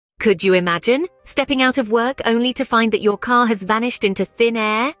Could you imagine stepping out of work only to find that your car has vanished into thin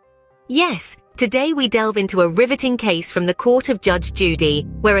air? Yes, today we delve into a riveting case from the court of Judge Judy,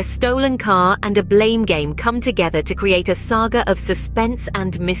 where a stolen car and a blame game come together to create a saga of suspense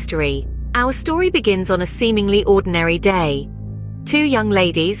and mystery. Our story begins on a seemingly ordinary day. Two young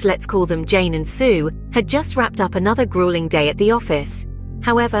ladies, let's call them Jane and Sue, had just wrapped up another grueling day at the office.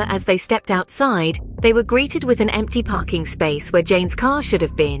 However, as they stepped outside, they were greeted with an empty parking space where Jane's car should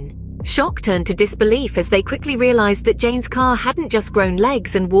have been. Shock turned to disbelief as they quickly realized that Jane's car hadn't just grown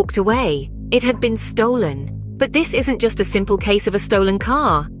legs and walked away. It had been stolen. But this isn't just a simple case of a stolen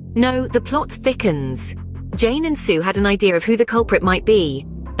car. No, the plot thickens. Jane and Sue had an idea of who the culprit might be.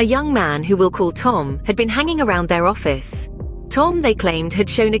 A young man, who we'll call Tom, had been hanging around their office. Tom, they claimed, had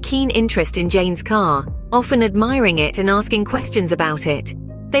shown a keen interest in Jane's car, often admiring it and asking questions about it.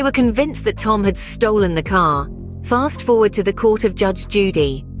 They were convinced that Tom had stolen the car. Fast forward to the court of Judge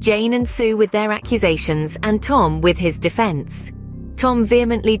Judy, Jane and Sue with their accusations and Tom with his defense. Tom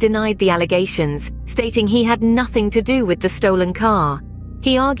vehemently denied the allegations, stating he had nothing to do with the stolen car.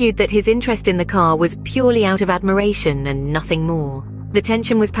 He argued that his interest in the car was purely out of admiration and nothing more. The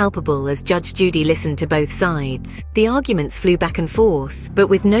tension was palpable as Judge Judy listened to both sides. The arguments flew back and forth, but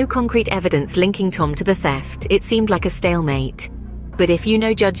with no concrete evidence linking Tom to the theft, it seemed like a stalemate. But if you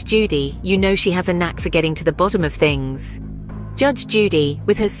know Judge Judy, you know she has a knack for getting to the bottom of things. Judge Judy,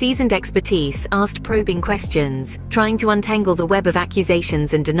 with her seasoned expertise, asked probing questions, trying to untangle the web of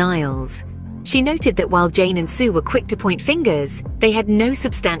accusations and denials. She noted that while Jane and Sue were quick to point fingers, they had no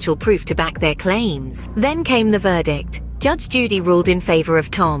substantial proof to back their claims. Then came the verdict. Judge Judy ruled in favor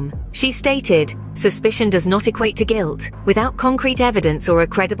of Tom. She stated, "Suspicion does not equate to guilt. Without concrete evidence or a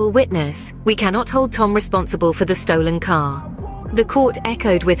credible witness, we cannot hold Tom responsible for the stolen car." The court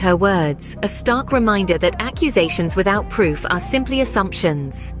echoed with her words, a stark reminder that accusations without proof are simply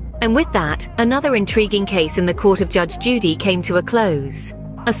assumptions. And with that, another intriguing case in the court of Judge Judy came to a close.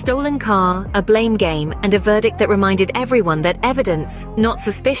 A stolen car, a blame game, and a verdict that reminded everyone that evidence, not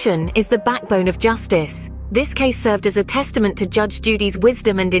suspicion, is the backbone of justice. This case served as a testament to Judge Judy's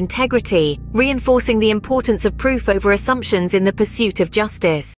wisdom and integrity, reinforcing the importance of proof over assumptions in the pursuit of justice.